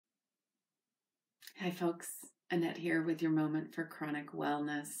Hi, folks. Annette here with your moment for chronic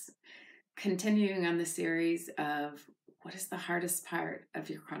wellness. Continuing on the series of what is the hardest part of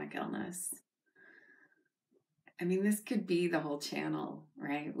your chronic illness? I mean, this could be the whole channel,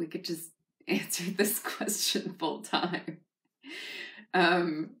 right? We could just answer this question full time.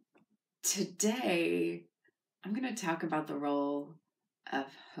 Today, I'm going to talk about the role of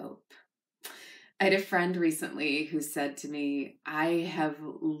hope. I had a friend recently who said to me, I have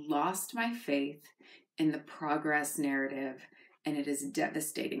lost my faith in the progress narrative, and it is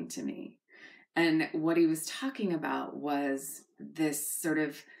devastating to me. And what he was talking about was this sort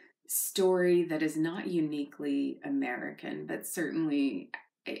of story that is not uniquely American, but certainly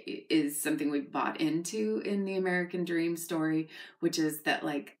is something we've bought into in the American dream story, which is that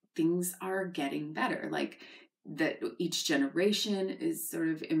like things are getting better. Like that each generation is sort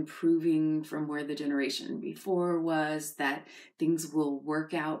of improving from where the generation before was, that things will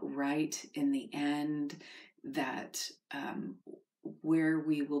work out right in the end, that where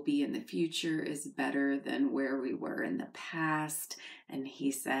we will be in the future is better than where we were in the past. And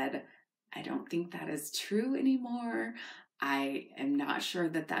he said, I don't think that is true anymore. I am not sure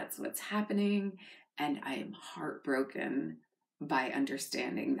that that's what's happening. And I am heartbroken by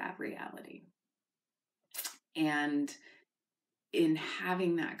understanding that reality. And in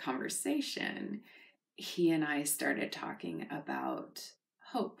having that conversation, he and I started talking about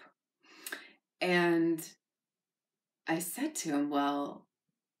hope. And I said to him, well,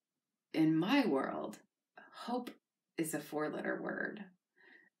 in my world, hope is a 4-letter word.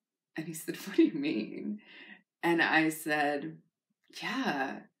 And he said, what do you mean? And I said,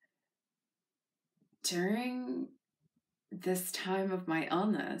 yeah, during this time of my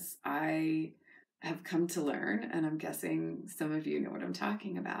illness, I have come to learn, and I'm guessing some of you know what I'm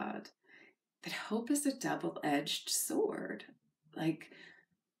talking about, that hope is a double-edged sword. Like,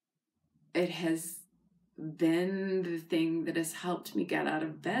 it has been the thing that has helped me get out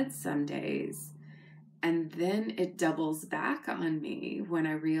of bed some days. And then it doubles back on me when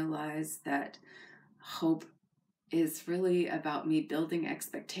I realize that hope is really about me building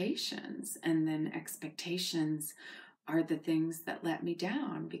expectations. And then expectations are the things that let me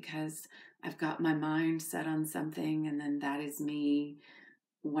down because I've got my mind set on something, and then that is me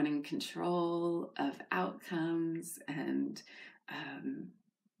wanting control of outcomes, and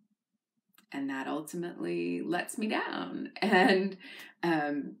that ultimately lets me down. And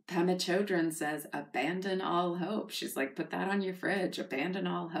Pema Chodron says, abandon all hope. She's like, put that on your fridge, abandon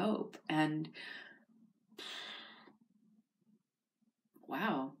all hope. And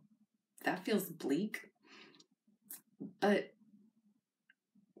wow, that feels bleak. But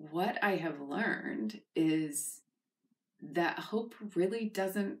what I have learned is that hope really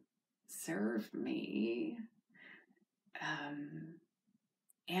doesn't serve me.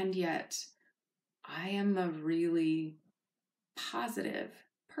 And yet I am a really positive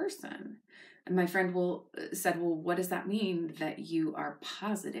person. And my friend said, well, what does that mean that you are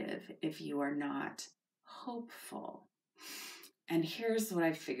positive if you are not hopeful? And here's what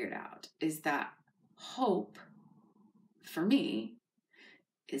I figured out is that hope for me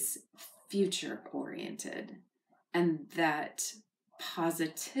is future oriented, and that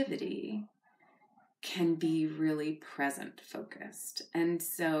positivity can be really present focused. And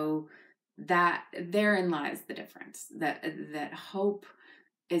so that therein lies the difference, that hope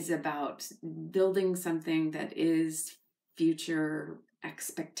is about building something that is future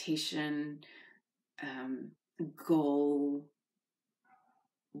expectation, goal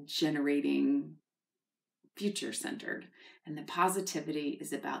generating, future centered. And the positivity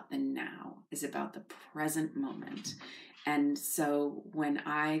is about the now, is about the present moment. And so when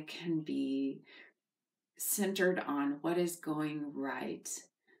I can be centered on what is going right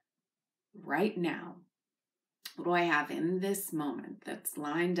now, what do I have in this moment that's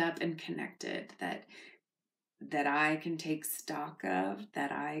lined up and connected, that I can take stock of,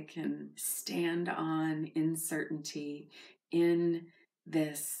 that I can stand on in certainty in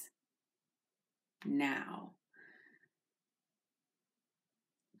this now,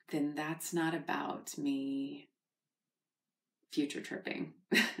 then that's not about me future tripping.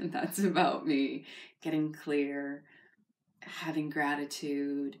 That's about me getting clear, having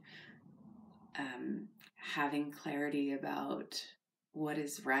gratitude, having clarity about what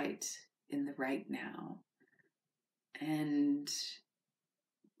is right in the right now, and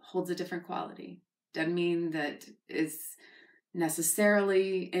holds a different quality. Doesn't mean that it's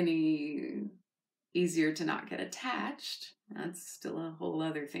necessarily any easier to not get attached. That's still a whole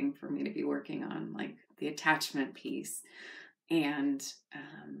other thing for me to be working on, like the attachment piece, and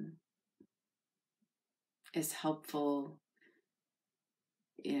is helpful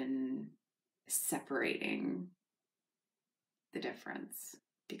in separating the difference,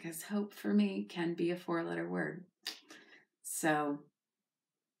 because hope for me can be a 4-letter word. So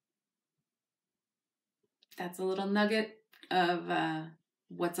that's a little nugget of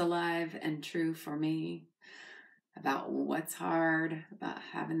what's alive and true for me about what's hard about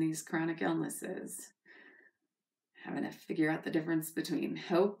having these chronic illnesses, having to figure out the difference between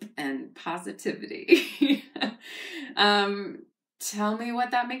hope and positivity. Tell me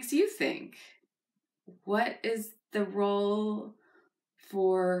what that makes you think. What is the role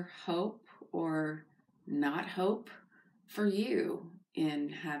for hope or not hope for you in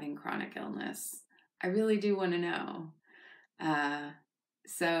having chronic illness? I really do want to know.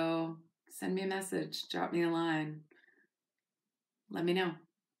 So send me a message, drop me a line, let me know.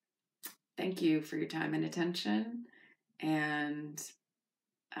 Thank you for your time and attention. And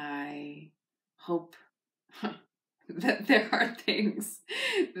I hope that there are things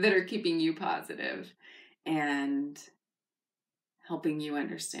that are keeping you positive and helping you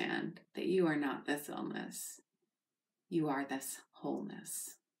understand that you are not this illness. You are this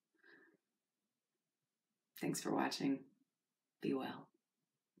wholeness. Thanks for watching. Be well.